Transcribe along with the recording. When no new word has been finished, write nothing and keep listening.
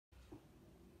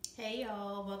Hey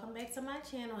y'all, welcome back to my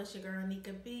channel. It's your girl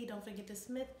Nika B. Don't forget to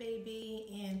Smith baby.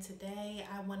 And today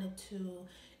I wanted to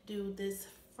do this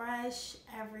fresh,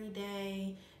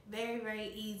 everyday,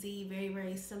 very easy,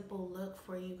 very simple look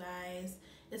for you guys.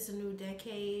 It's a new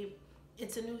decade,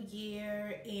 it's a new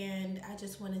year, and I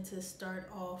just wanted to start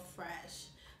off fresh.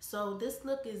 So this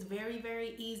look is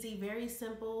very easy, very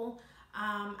simple.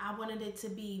 I wanted it to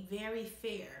be very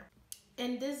fair.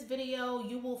 In this video,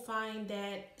 you will find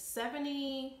that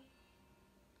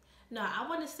I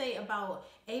want to say about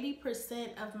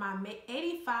 80% of my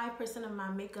 85% of my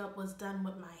makeup was done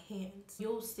with my hands.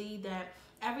 You'll see that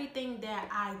everything that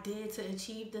I did to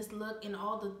achieve this look and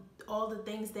all the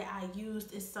things that I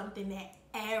used is something that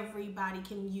everybody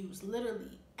can use.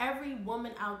 Literally, every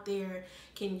woman out there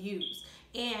can use.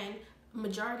 And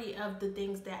majority of the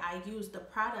things that I use, the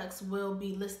products will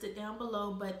be listed down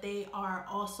below, but they are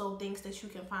also things that you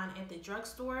can find at the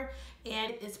drugstore,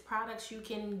 and it's products you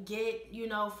can get, you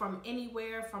know, from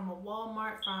anywhere, from a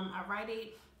Walmart, from a Rite Aid,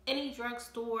 any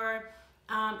drugstore,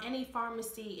 any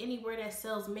pharmacy, anywhere that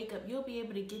sells makeup. You'll be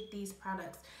able to get these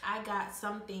products. I got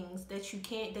some things that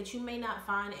you may not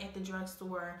find at the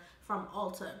drugstore from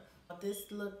Ulta.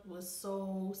 This look was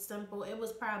so simple. It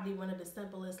was probably one of the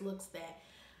simplest looks that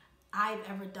I've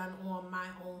ever done on my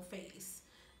own face.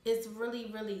 It's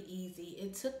really easy.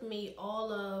 It took me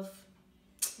all of,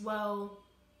 well,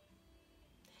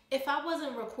 if I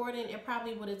wasn't recording, it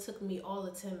probably would have took me all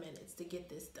of 10 minutes to get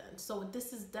this done. So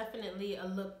this is definitely a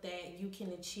look that you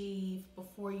can achieve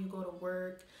before you go to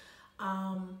work.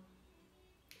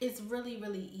 It's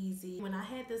really easy. When I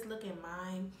had this look in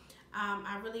mind,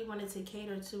 I really wanted to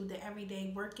cater to the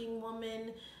everyday working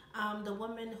woman, the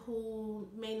woman who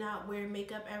may not wear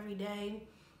makeup every day,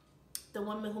 the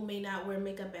woman who may not wear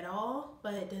makeup at all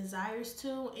but desires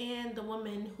to, and the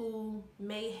woman who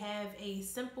may have a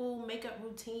simple makeup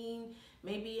routine,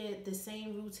 maybe the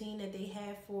same routine that they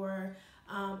have for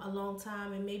a long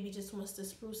time, and maybe just wants to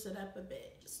spruce it up a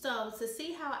bit. So to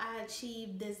see how I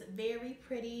achieved this very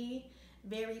pretty,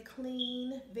 very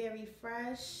clean, very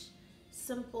fresh,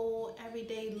 simple,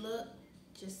 everyday look,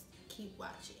 just keep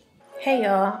watching. Hey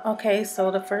y'all, okay,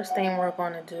 so the first thing we're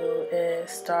going to do is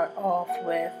start off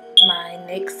with my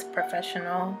NYX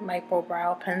Professional Micro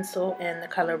Brow Pencil in the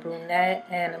color Brunette,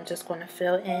 and I'm just going to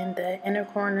fill in the inner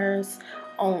corners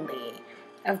only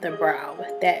of the brow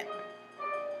with that.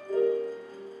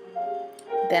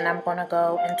 Then I'm going to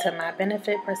go into my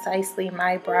Benefit Precisely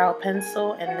My Brow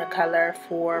Pencil in the color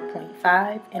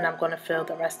 4.5, and I'm going to fill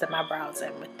the rest of my brows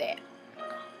in with that.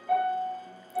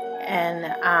 And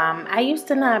I used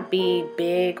to not be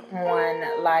big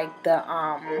on like the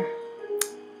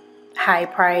high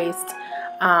priced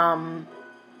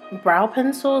brow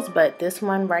pencils, but this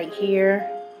one right here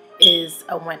is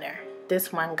a winner.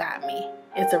 This one got me.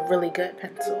 It's a really good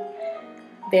pencil.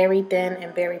 Very thin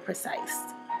and very precise.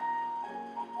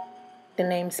 The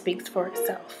name speaks for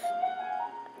itself.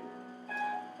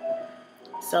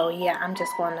 So yeah, I'm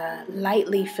just going to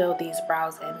lightly fill these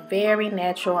brows in. Very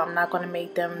natural. I'm not going to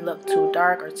make them look too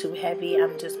dark or too heavy.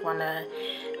 I'm just going to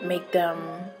make them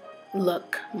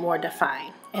look more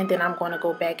defined. And then I'm going to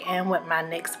go back in with my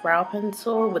NYX brow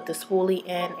pencil with the spoolie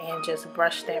in and just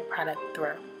brush that product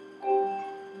through.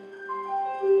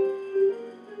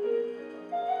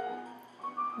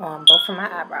 On both of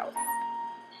my eyebrows.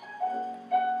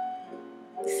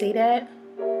 See that?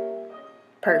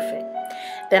 Perfect.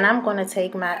 Then I'm going to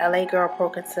take my LA Girl Pro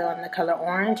Conceal in the color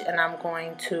Orange, and I'm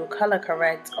going to color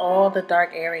correct all the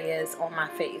dark areas on my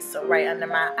face. So right under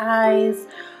my eyes,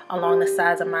 along the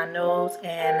sides of my nose,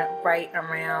 and right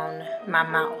around my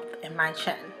mouth and my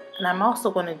chin. And I'm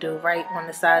also going to do right on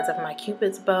the sides of my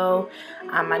Cupid's bow.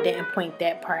 I didn't point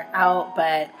that part out,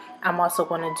 but I'm also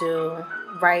going to do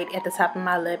right at the top of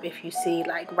my lip. If you see,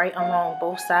 like right along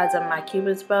both sides of my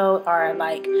Cupid's bow are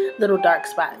like little dark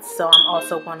spots. So I'm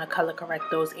also going to color correct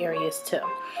those areas too.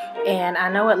 And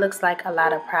I know it looks like a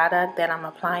lot of product that I'm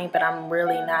applying, but I'm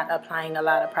really not applying a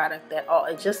lot of product at all.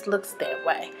 It just looks that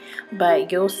way.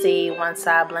 But you'll see once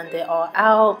I blend it all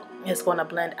out, it's going to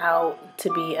blend out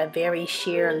to be a very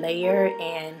sheer layer,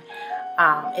 and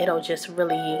it'll just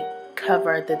really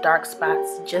cover the dark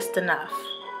spots just enough,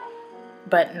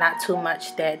 but not too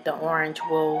much that the orange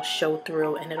will show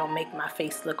through and it'll make my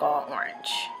face look all orange.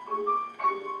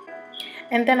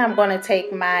 And then I'm going to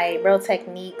take my Real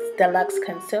Techniques Deluxe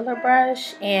Concealer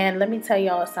Brush, and let me tell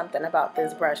y'all something about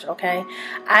this brush, okay?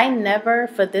 I never,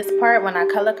 for this part, when I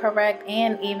color correct,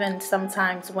 and even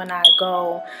sometimes when I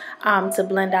go to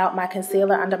blend out my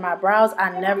concealer under my brows,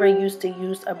 I never used to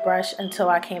use a brush until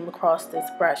I came across this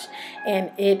brush,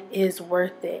 and it is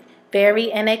worth it.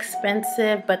 Very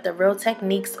inexpensive, but the Real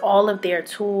Techniques, all of their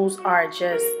tools are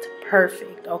just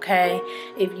perfect, okay?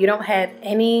 If you don't have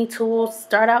any tools,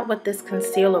 start out with this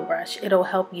concealer brush. It'll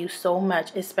help you so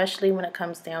much, especially when it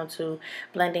comes down to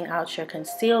blending out your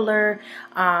concealer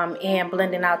and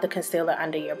blending out the concealer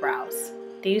under your brows.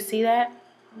 Do you see that?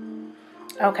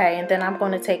 Okay, and then I'm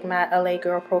going to take my LA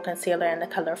Girl Pro Concealer in the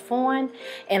color Fawn,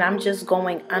 and I'm just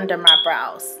going under my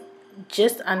brows.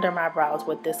 Just under my brows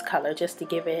with this color, just to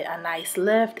give it a nice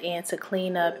lift and to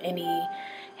clean up any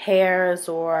hairs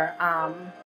or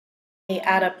any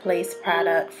out of place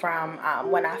product from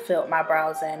when I filled my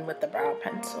brows in with the brow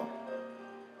pencil.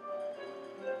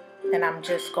 And I'm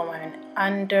just going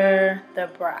under the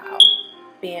brow,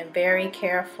 being very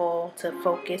careful to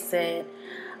focus it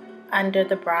under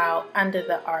the brow, under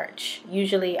the arch.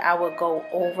 Usually I would go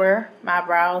over my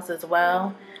brows as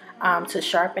well to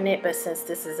sharpen it, but since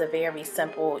this is a very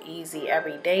simple, easy,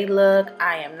 everyday look,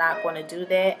 I am not going to do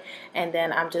that. And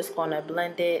then I'm just going to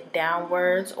blend it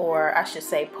downwards, or I should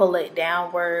say pull it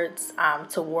downwards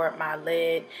toward my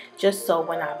lid, just so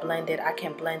when I blend it, I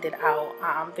can blend it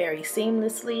out very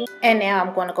seamlessly. And now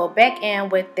I'm going to go back in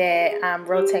with that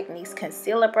Real Techniques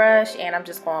concealer brush, and I'm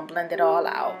just going to blend it all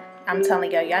out. I'm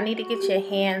telling y'all need to get your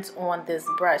hands on this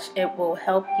brush. It will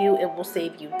help you. It will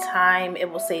save you time. It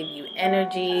will save you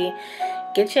energy.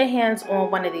 Get your hands on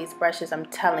one of these brushes. I'm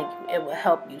telling you, it will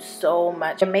help you so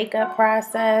much. Your makeup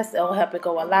process, it will help it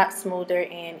go a lot smoother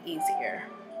and easier.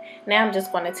 Now I'm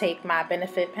just going to take my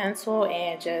Benefit pencil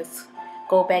and just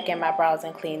go back in my brows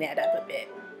and clean that up a bit.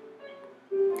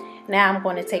 Now I'm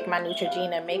going to take my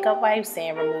Neutrogena makeup wipes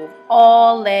and remove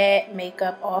all that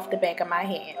makeup off the back of my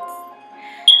hands.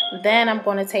 Then I'm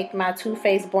going to take my Too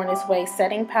Faced Born This Way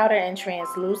setting powder in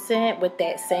translucent with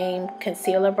that same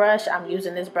concealer brush. I'm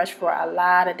using this brush for a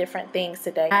lot of different things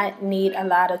today. I need a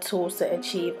lot of tools to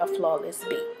achieve a flawless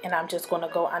beat, and I'm just going to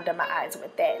go under my eyes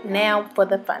with that. Now for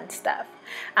the fun stuff.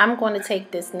 I'm going to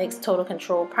take this NYX Total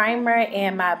Control Primer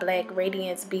and my Black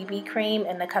Radiance BB Cream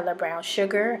in the color Brown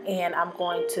Sugar, and I'm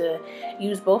going to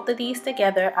use both of these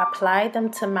together, apply them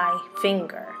to my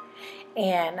finger,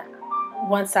 and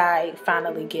once I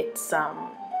finally get some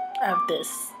of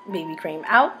this BB cream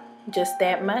out, just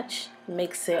that much,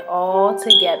 mix it all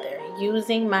together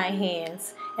using my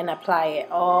hands and apply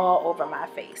it all over my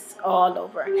face, all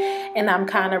over. And I'm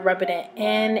kind of rubbing it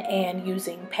in and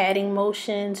using patting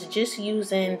motions, just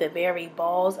using the very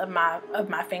balls of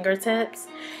my fingertips,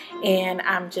 and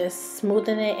I'm just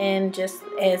smoothing it in just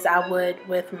as I would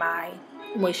with my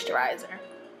moisturizer.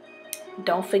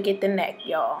 Don't forget the neck,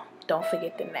 y'all. Don't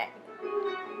forget the neck.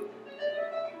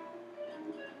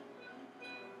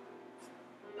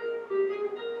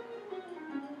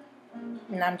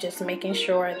 And I'm just making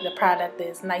sure the product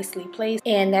is nicely placed.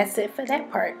 And that's it for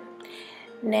that part.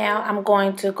 Now I'm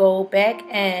going to go back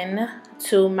in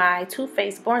to my Too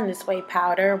Faced Born This Way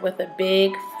powder with a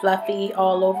big fluffy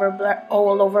all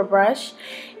over brush.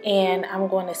 And I'm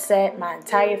going to set my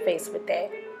entire face with that.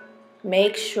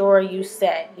 Make sure you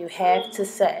set. You have to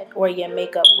set, or your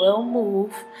makeup will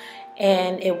move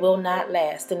and it will not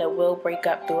last, and it will break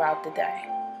up throughout the day.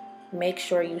 Make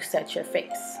sure you set your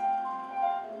face.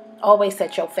 Always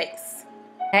set your face.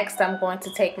 Next, I'm going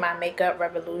to take my Makeup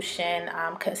Revolution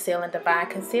Conceal and Divine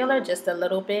Concealer, just a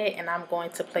little bit, and I'm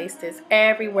going to place this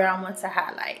everywhere I want to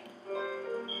highlight.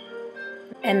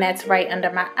 And that's right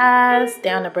under my eyes,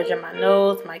 down the bridge of my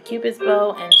nose, my cupid's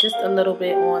bow, and just a little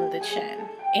bit on the chin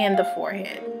and the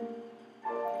forehead.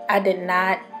 I did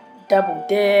not double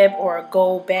dip or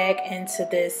go back into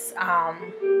this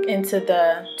into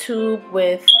the tube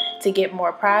to get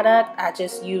more product. I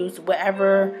just used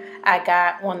whatever I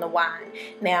got on the wand.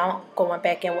 Now going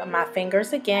back in with my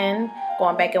fingers again,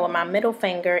 going back in with my middle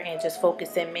finger and just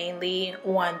focusing mainly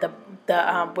on the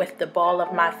with the ball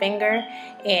of my finger,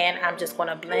 and I'm just going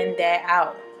to blend that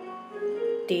out.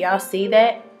 Do y'all see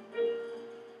that?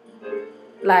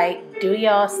 Like, do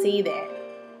y'all see that?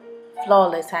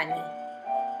 Flawless, honey.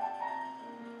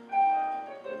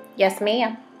 Yes,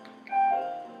 ma'am.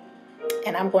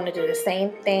 And I'm going to do the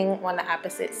same thing on the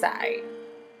opposite side.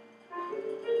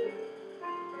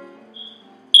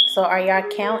 So are y'all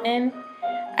counting?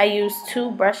 I used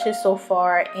 2 brushes so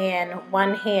far and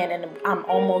 1 hand, and I'm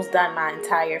almost done my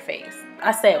entire face.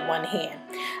 I said 1 hand.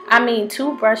 I mean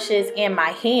 2 brushes and my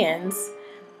hands,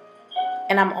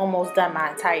 and I'm almost done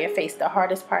my entire face. The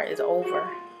hardest part is over.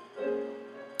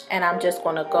 And I'm just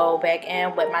going to go back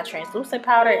in with my translucent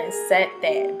powder and set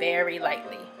that very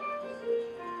lightly.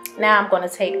 Now I'm going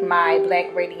to take my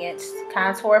Black Radiance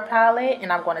Contour Palette,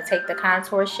 and I'm going to take the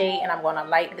contour shade and I'm going to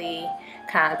lightly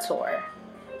contour.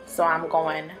 So I'm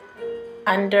going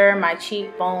under my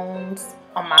cheekbones,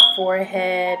 on my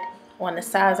forehead, on the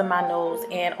sides of my nose,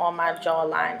 and on my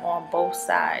jawline on both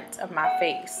sides of my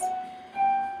face.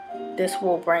 This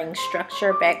will bring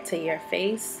structure back to your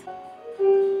face.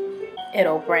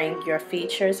 It'll bring your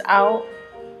features out,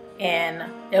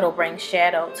 and it'll bring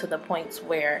shadow to the points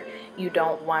where you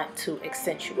don't want to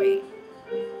accentuate,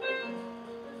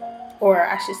 or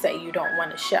I should say you don't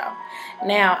want to show.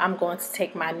 Now I'm going to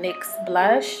take my NYX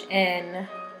blush in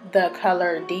the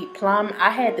color Deep Plum. I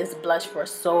had this blush for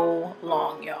so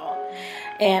long, y'all,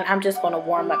 and I'm just going to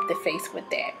warm up the face with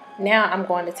that. Now I'm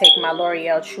going to take my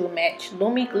L'Oreal True Match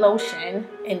Lumi Glotion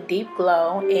in Deep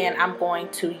Glow, and I'm going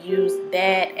to use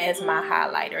that as my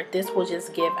highlighter. This will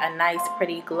just give a nice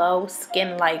pretty glow,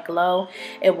 skin-like glow.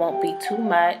 It won't be too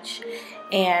much.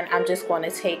 And I'm just going to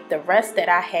take the rest that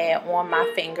I had on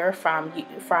my finger from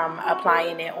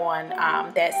applying it on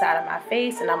that side of my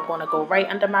face, and I'm going to go right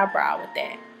under my brow with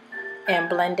that and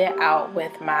blend it out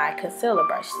with my concealer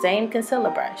brush. Same concealer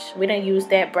brush. We done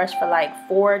used that brush for like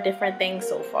 4 different things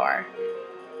so far,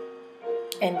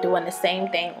 and doing the same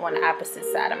thing on the opposite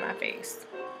side of my face.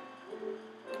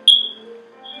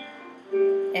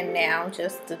 And now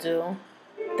just to do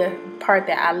the part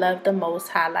that I love the most,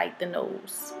 highlight the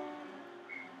nose.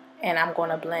 And I'm going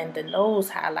to blend the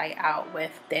nose highlight out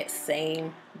with that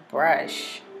same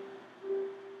brush.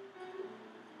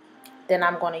 Then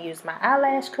I'm going to use my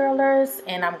eyelash curlers,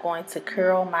 and I'm going to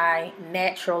curl my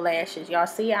natural lashes. Y'all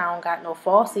see I don't got no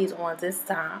falsies on this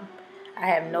time. I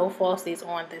have no falsies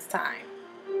on this time.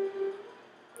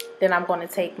 Then I'm going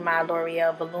to take my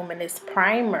L'Oreal Voluminous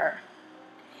Primer,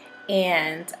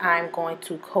 and I'm going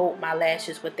to coat my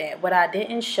lashes with that. What I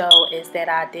didn't show is that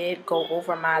I did go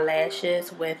over my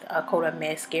lashes with a coat of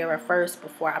mascara first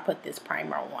before I put this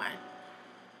primer on.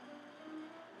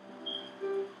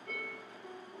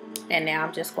 And now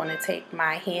I'm just going to take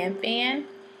my hand fan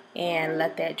and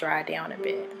let that dry down a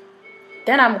bit.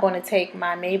 Then I'm going to take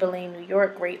my Maybelline New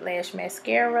York Great Lash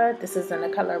Mascara. This is in the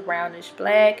color Brownish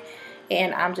Black.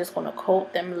 And I'm just going to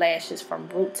coat them lashes from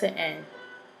root to end.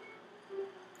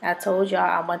 I told y'all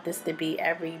I want this to be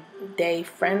everyday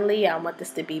friendly. I want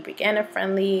this to be beginner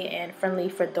friendly and friendly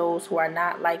for those who are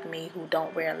not like me, who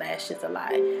don't wear lashes a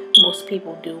lot. Most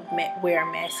people do wear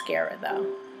mascara though.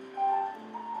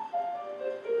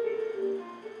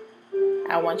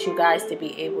 I want you guys to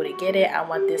be able to get it. I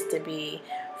want this to be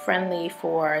friendly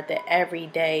for the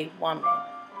everyday woman.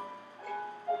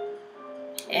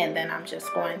 And then I'm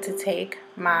just going to take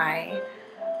my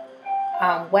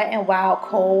Wet n Wild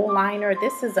Khol liner.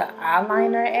 This is an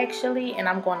eyeliner actually, and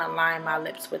I'm going to line my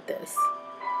lips with this.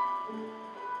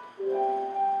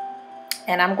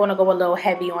 And I'm going to go a little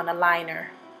heavy on the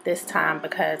liner this time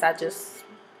because I just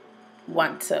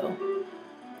want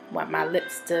my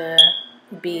lips to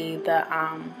be the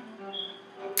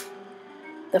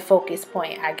focus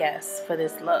point, I guess, for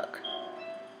this look.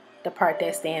 The part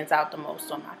that stands out the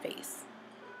most on my face.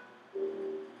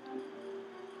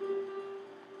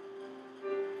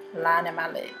 Lining my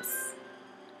lips.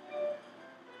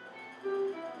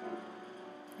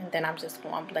 And then I'm just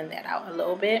going to blend that out a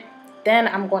little bit. Then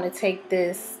I'm going to take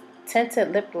this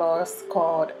tinted lip gloss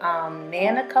called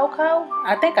Nanacoco.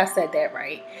 I think I said that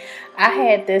right. I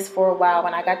had this for a while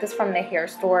when I got this from the hair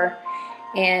store,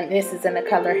 and this is in the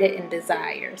color Hidden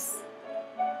Desires.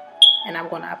 And I'm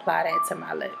going to apply that to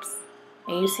my lips.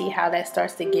 And you see how that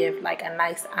starts to give like a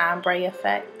nice ombre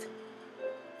effect.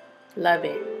 Love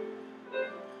it.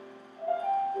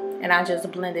 And I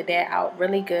just blended that out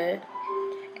really good.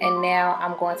 And now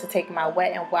I'm going to take my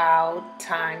Wet n Wild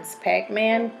Times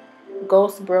Pac-Man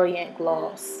Ghost Brilliant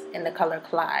Gloss in the color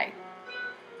CLYDE.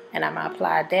 And I'm going to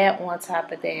apply that on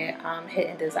top of that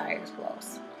Hidden Desires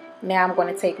gloss. Now I'm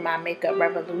going to take my Makeup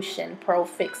Revolution Pro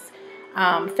Fix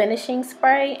finishing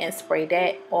spray and spray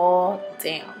that all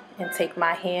down. And take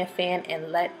my hand fan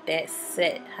and let that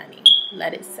sit, honey.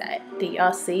 Let it set. Do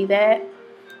y'all see that?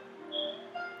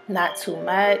 Not too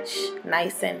much.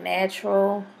 Nice and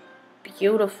natural.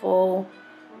 Beautiful.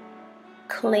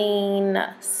 Clean.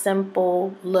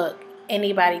 Simple look.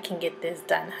 Anybody can get this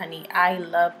done, honey. I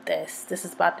love this. This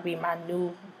is about to be my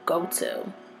new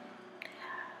go-to.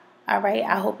 Alright,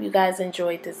 I hope you guys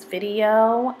enjoyed this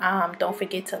video. Don't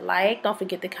forget to like, don't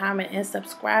forget to comment and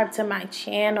subscribe to my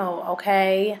channel,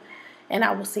 okay? And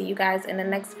I will see you guys in the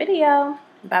next video.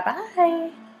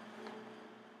 Bye-bye.